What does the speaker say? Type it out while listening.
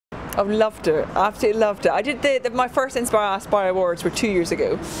I've loved it, absolutely loved it. I did my first Aspire Awards were 2 years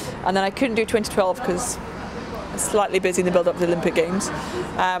ago, and then I couldn't do 2012 because I was slightly busy in the build-up to the Olympic Games.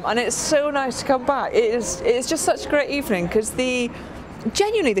 And it's so nice to come back. It's just such a great evening because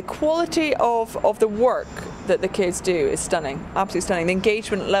genuinely the quality of the work that the kids do is stunning, absolutely stunning. The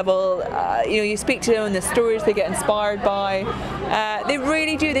engagement level, you speak to them and the stories they get inspired by, they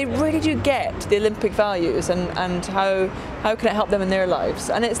really do get the Olympic values and how can it help them in their lives.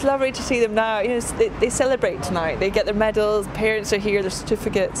 And it's lovely to see them now. They celebrate tonight. They get their medals, parents are here, their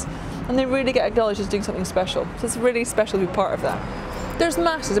certificates, and they really get acknowledged as doing something special. So it's really special to be part of that. There's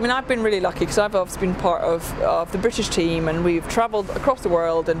masses. I mean, I've been really lucky because I've obviously been part of the British team, and we've travelled across the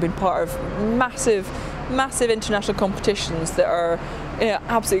world and been part of massive international competitions that are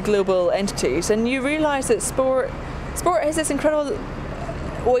absolutely global entities. And you realise that sport has this incredible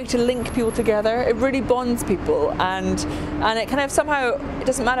way to link people together. It really bonds people, and it kind of somehow, it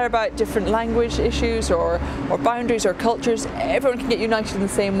doesn't matter about different language issues or boundaries or cultures. Everyone can get united in the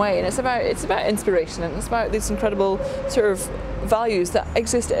same way, and it's about inspiration, and it's about these incredible sort of values that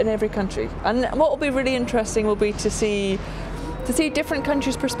exist in every country. And what will be really interesting will be to see different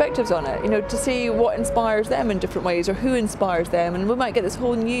countries' perspectives on it, to see what inspires them in different ways or who inspires them, and we might get this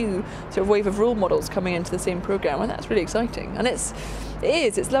whole new sort of wave of role models coming into the same programme, and that's really exciting. And it's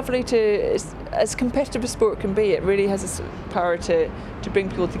lovely as competitive as sport can be, it really has this power to bring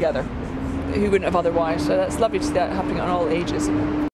people together who wouldn't have otherwise, so that's lovely to see that happening on all ages.